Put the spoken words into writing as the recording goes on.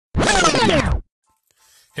Hey,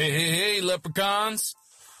 hey, hey, leprechauns.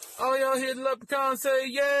 All y'all hear the leprechauns say,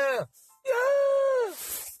 yeah,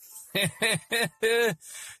 yeah.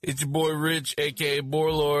 It's your boy Rich, a.k.a.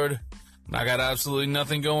 Boarlord. And I got absolutely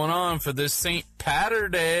nothing going on for this St.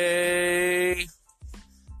 Patterday.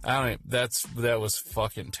 That was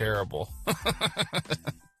fucking terrible.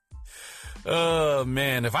 Oh,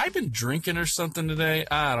 man. Have I been drinking or something today?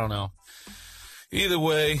 I don't know. Either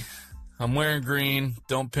way, I'm wearing green.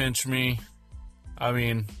 Don't pinch me. I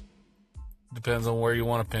mean, depends on where you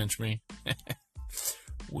want to pinch me.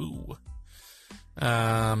 Woo.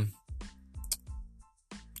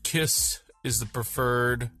 Kiss is the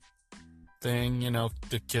preferred thing,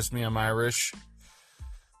 to kiss me. I'm Irish.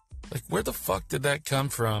 Like, where the fuck did that come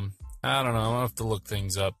from? I don't know. I'll have to look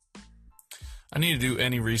things up. I need to do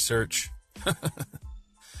any research.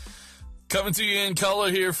 Coming to you in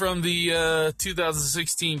color here from the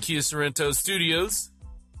 2016 Kia Sorento studios.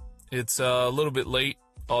 It's a little bit late.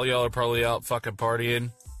 All y'all are probably out fucking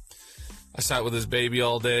partying. I sat with this baby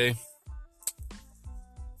all day,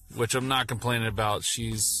 which I'm not complaining about.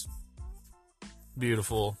 She's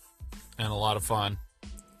beautiful and a lot of fun.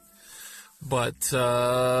 But,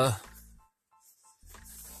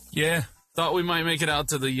 yeah, thought we might make it out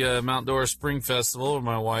to the Mount Dora Spring Festival, where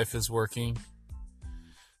my wife is working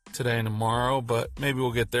today and tomorrow, but maybe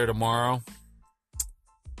we'll get there tomorrow.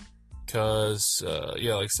 Because, like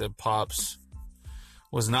I said, Pops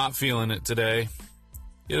was not feeling it today.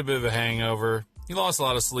 He had a bit of a hangover. He lost a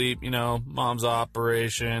lot of sleep, mom's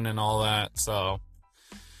operation and all that. So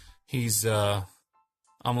he's, I'm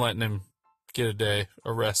letting him get a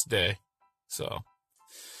rest day. So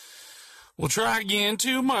we'll try again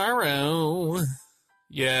tomorrow.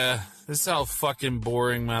 Yeah, this is how fucking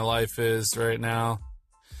boring my life is right now.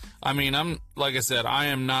 I mean, like I said, I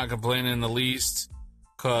am not complaining in the least.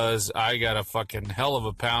 Because I got a fucking hell of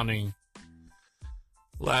a pounding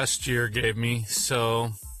last year gave me.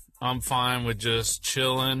 So I'm fine with just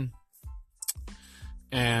chilling.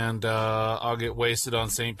 And I'll get wasted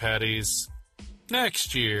on St. Patty's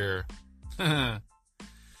next year. Who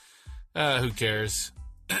cares?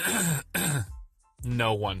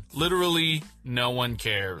 No one. Literally, no one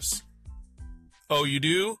cares. Oh, you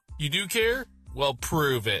do? You do care? Well,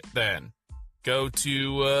 prove it then.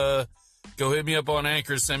 Go hit me up on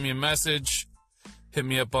Anchor, send me a message. Hit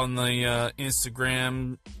me up on the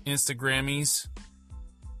Instagrammies.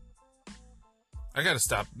 I gotta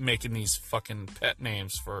stop making these fucking pet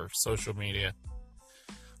names for social media.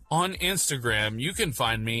 On Instagram, you can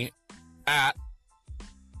find me at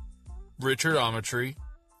Richardometry.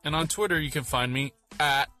 And on Twitter, you can find me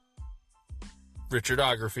at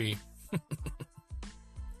Richardography.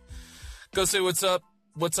 Go say what's up.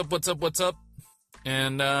 What's up.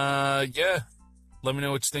 And, yeah, let me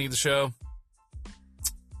know what you think of the show.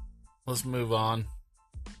 Let's move on.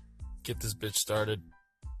 Get this bitch started.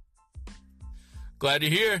 Glad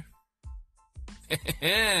you're here.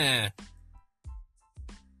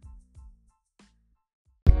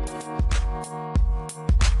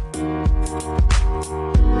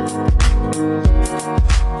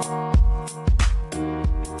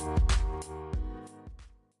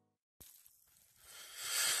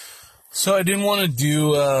 So I didn't want to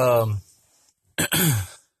do, I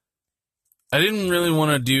didn't really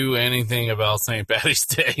want to do anything about St. Patty's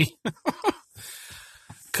Day.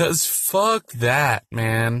 Because fuck that,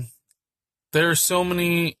 man. There are so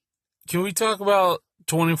many, can we talk about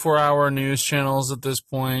 24-hour news channels at this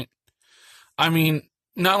point? I mean,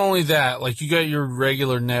 not only that, like you got your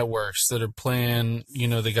regular networks that are playing,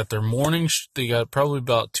 they got their they got probably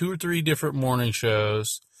about 2 or 3 different morning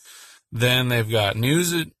shows. Then they've got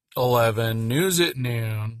news at 11, news at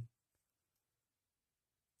noon,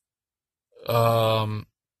 and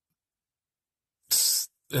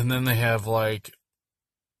then they have like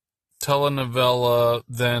telenovela,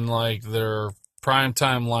 then like their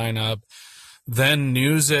primetime lineup, then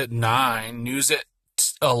news at 9, news at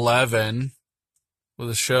 11 with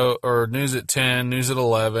a show, or news at 10, news at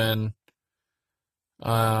 11.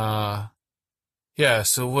 Yeah,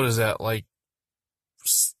 so what is that, like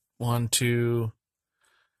 1, 2,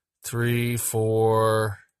 3,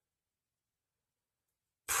 4,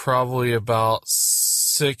 probably about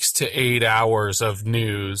 6 to 8 hours of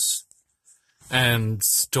news and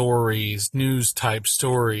stories, news type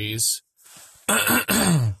stories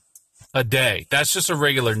a day. That's just a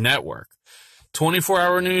regular network.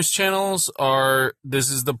 24-hour news channels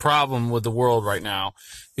this is the problem with the world right now,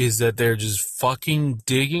 is that they're just fucking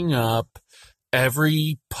digging up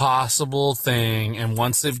every possible thing, and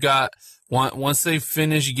once they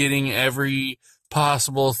finish getting every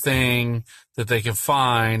possible thing that they can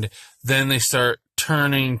find, then they start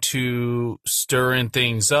turning to stirring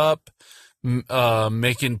things up,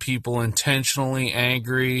 making people intentionally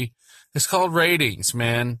angry. It's called ratings,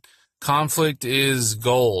 man. Conflict is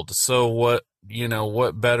gold. So what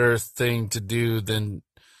better thing to do than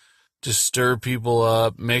just stir people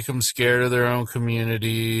up, make them scared of their own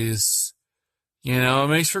communities. It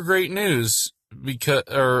makes for great news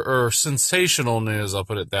or sensational news, I'll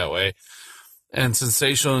put it that way. And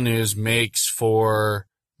sensational news makes for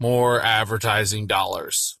more advertising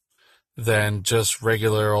dollars than just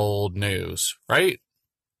regular old news, right?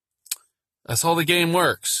 That's how the game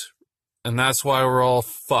works. And that's why we're all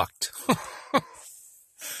fucked.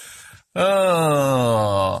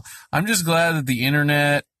 Oh, I'm just glad that the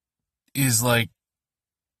internet is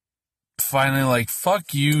finally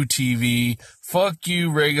fuck you, TV, fuck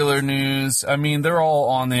you, regular news. I mean, they're all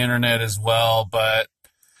on the internet as well, but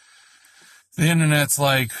the internet's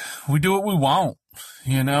we do what we want,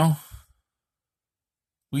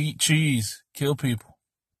 We eat cheese, kill people.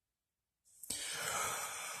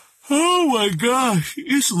 Oh my gosh,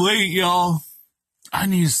 it's late, y'all. I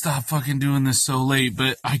need to stop fucking doing this so late,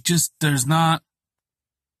 but there's not,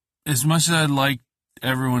 as much as I'd like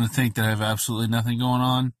everyone to think that I have absolutely nothing going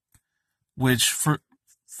on, which for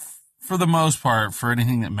the most part, for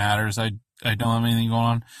anything that matters, I don't have anything going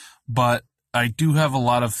on, but I do have a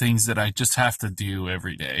lot of things that I just have to do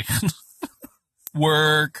every day.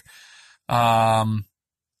 Work,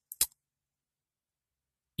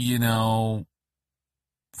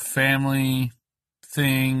 family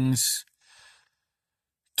things,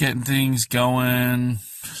 getting things going,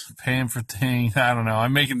 paying for things. I don't know.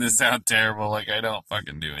 I'm making this sound terrible, I don't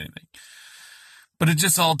fucking do anything. But it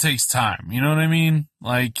just all takes time. You know what I mean?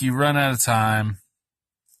 You run out of time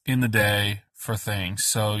in the day for things.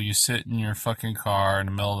 So you sit in your fucking car in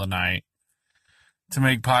the middle of the night to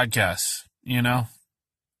make podcasts, You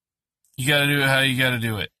gotta do it how you gotta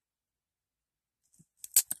do it.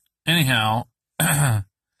 Anyhow, I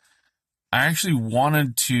actually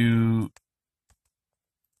wanted to,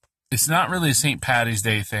 it's not really a St. Paddy's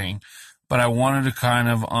Day thing, but I wanted to kind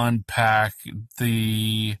of unpack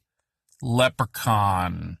the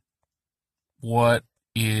leprechaun. What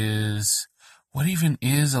even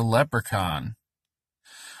is a leprechaun?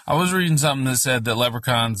 I was reading something that said that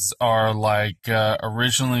leprechauns are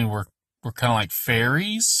originally were kind of like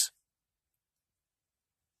fairies.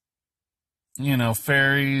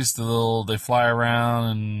 Fairies, they fly around,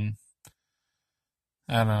 and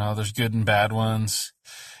I don't know, there's good and bad ones.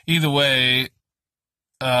 Either way,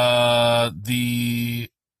 I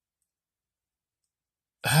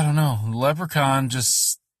don't know, leprechaun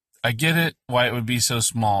I get it, why it would be so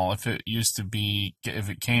small if it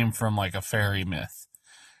came from a fairy myth,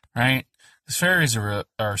 right? Because fairies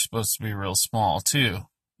are supposed to be real small too,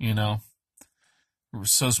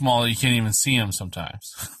 so small that you can't even see them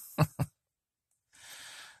sometimes.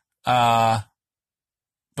 But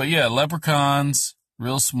yeah, leprechauns,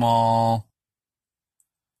 real small,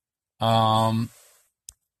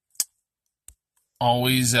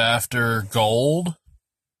 always after gold,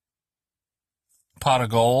 pot of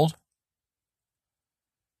gold.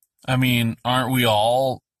 I mean, aren't we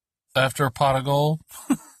all after a pot of gold?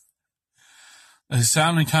 It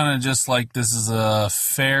sounded kind of just like this is a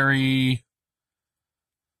fairy,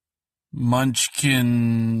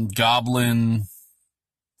 munchkin, goblin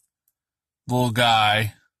little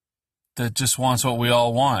guy that just wants what we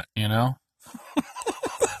all want,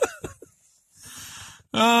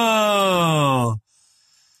 Oh,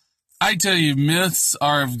 I tell you, myths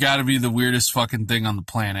have got to be the weirdest fucking thing on the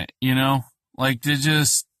planet, they're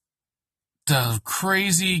just the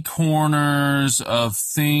crazy corners of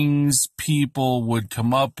things people would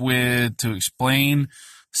come up with to explain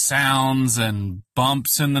sounds and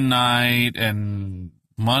bumps in the night and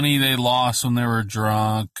money they lost when they were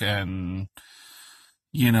drunk and,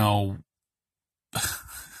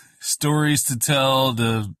 stories to tell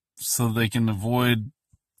so they can avoid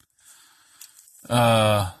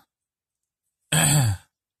their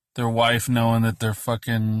wife knowing that they're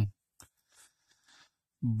fucking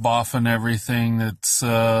boffing everything that's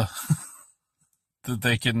that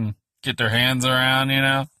they can get their hands around,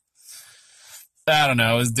 I don't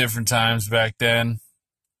know, it was different times back then.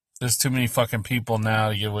 There's too many fucking people now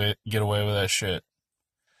to get away with that shit.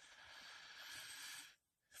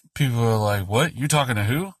 People are like, what? You talking to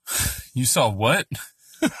who? You saw what?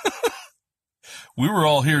 We were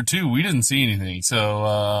all here too. We didn't see anything.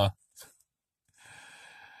 So,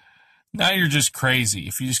 now you're just crazy.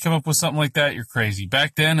 If you just come up with something like that, you're crazy.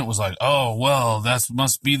 Back then it was like, oh, well, that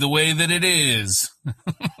must be the way that it is.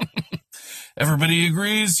 Everybody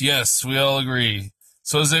agrees? Yes, we all agree.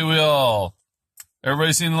 So say we all.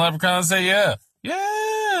 Everybody seen the leprechaun? Say yeah.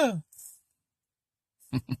 Yeah!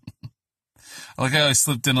 I like how I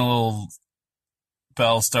slipped in a little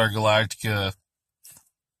Battlestar Galactica.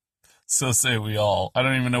 So say we all. I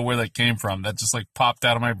don't even know where that came from. That just like popped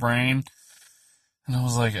out of my brain. And I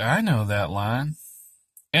was like, I know that line.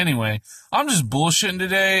 Anyway, I'm just bullshitting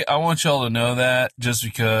today. I want y'all to know that just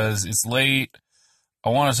because it's late. I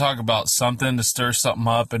want to talk about something to stir something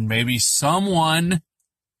up, and maybe someone,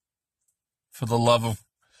 for the love of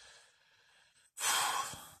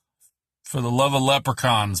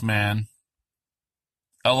leprechauns, man.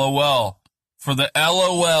 LOL. For the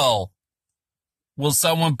LOL. Will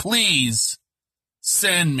someone please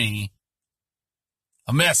send me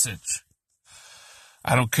a message?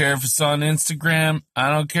 I don't care if it's on Instagram. I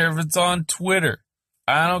don't care if it's on Twitter.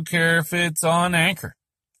 I don't care if it's on Anchor.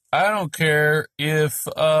 I don't care if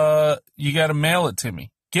you got to mail it to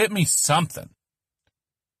me. Get me something.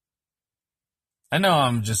 I know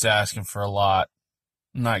I'm just asking for a lot.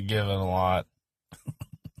 I'm not giving a lot.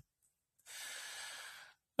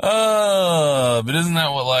 But isn't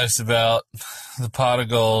that what life's about? The pot of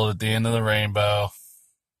gold at the end of the rainbow.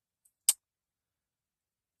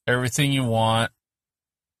 Everything you want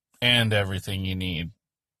and everything you need.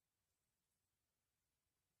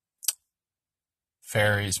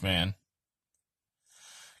 Fairies, man.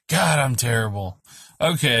 God, I'm terrible.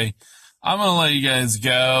 Okay, I'm going to let you guys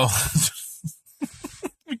go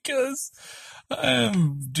because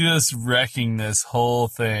I'm just wrecking this whole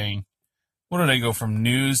thing. What did I go from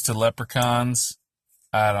news to leprechauns?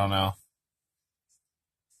 I don't know.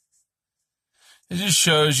 It just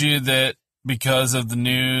shows you that because of the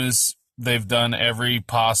news, they've done every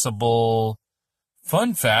possible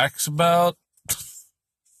fun facts about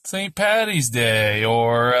St. Patty's Day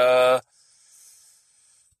or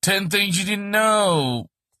 10 things you didn't know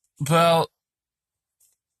about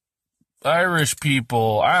Irish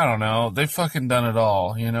people. I don't know. They fucking done it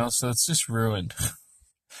all, you know, so it's just ruined.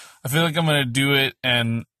 I feel like I'm going to do it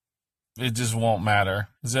and it just won't matter.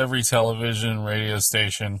 Because every television, radio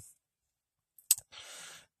station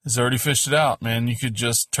has already fished it out, man. You could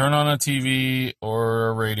just turn on a TV or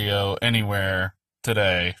a radio anywhere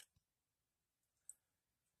today,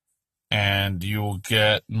 and you will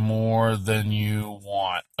get more than you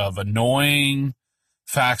want of annoying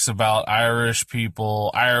facts about Irish people,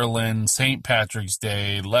 Ireland, St. Patrick's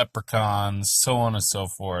Day, leprechauns, so on and so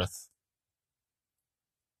forth.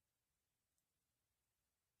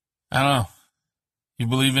 I don't know. You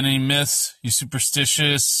believe in any myths? You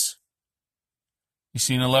superstitious? You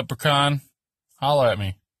seen a leprechaun? Holler at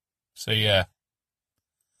me. Say yeah.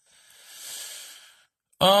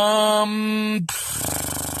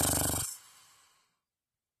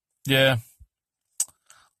 Yeah.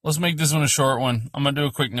 Let's make this one a short one. I'm going to do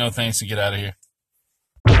a quick no thanks to get out of here.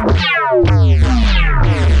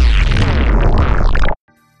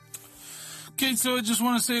 Okay, so I just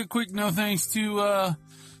want to say a quick no thanks to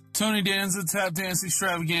Tony Danza, Tap Dance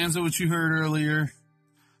Extravaganza, which you heard earlier.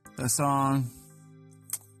 That song.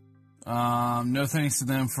 No thanks to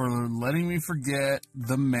them for letting me forget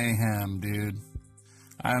the mayhem, dude.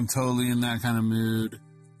 I am totally in that kind of mood.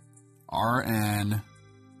 RN.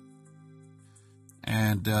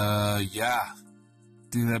 And, yeah.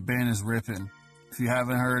 Dude, that band is ripping. If you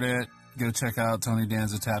haven't heard it, go check out Tony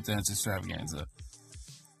Danza, Tap Dance Extravaganza.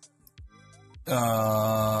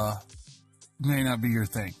 May not be your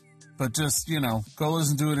thing. But just, you know, go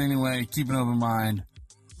listen to it anyway. Keep an open mind.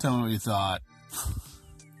 Tell me what you thought.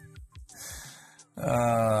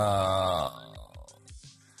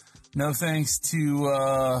 No thanks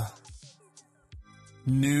to,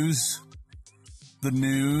 news. The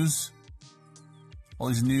news. All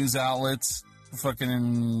these news outlets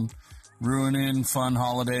fucking ruining fun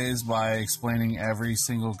holidays by explaining every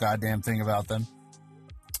single goddamn thing about them.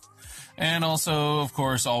 And also, of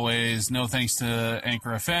course, always, no thanks to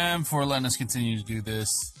Anchor FM for letting us continue to do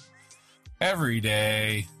this every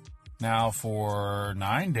day. Now for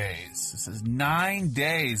 9 days. This is 9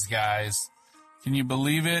 days, guys. Can you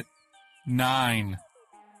believe it? 9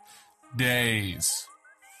 days.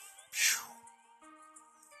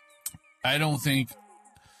 I don't think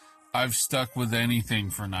I've stuck with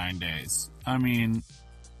anything for 9 days. I mean,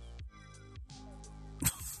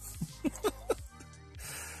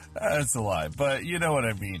 that's a lie, but you know what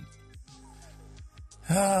I mean.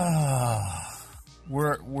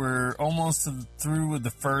 We're almost through with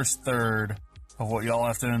the first third of what y'all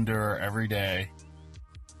have to endure every day.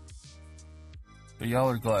 But y'all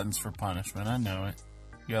are gluttons for punishment. I know it.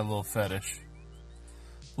 You got a little fetish.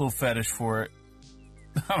 A little fetish for it.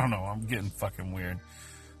 I don't know. I'm getting fucking weird.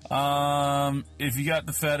 If you got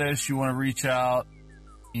the fetish, you want to reach out,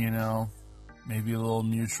 you know, maybe a little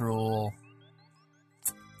mutual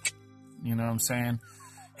You know what I'm saying?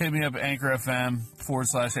 Hit me up at Anchor FM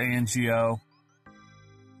 /ANGO.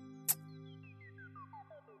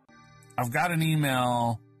 I've got an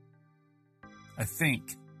email, I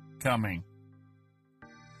think, coming.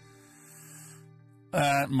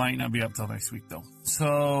 That might not be up till next week, though.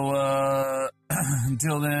 So,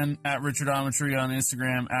 until then, at Richardometry on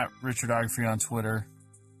Instagram, at Richardography on Twitter.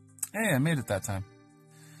 Hey, I made it that time.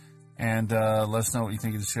 And let us know what you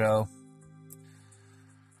think of the show.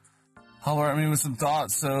 Holler at me with some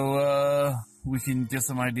thoughts so we can get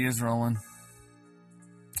some ideas rolling.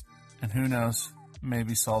 And who knows,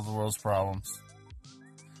 maybe solve the world's problems.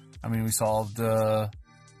 I mean, we solved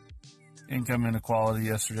income inequality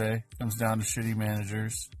yesterday. Comes down to shitty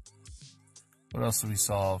managers. What else did we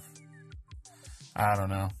solve? I don't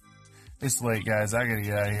know. It's late, guys. I gotta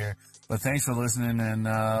get out of here. But thanks for listening, and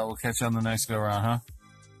we'll catch you on the next go-around, huh?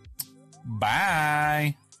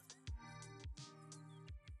 Bye!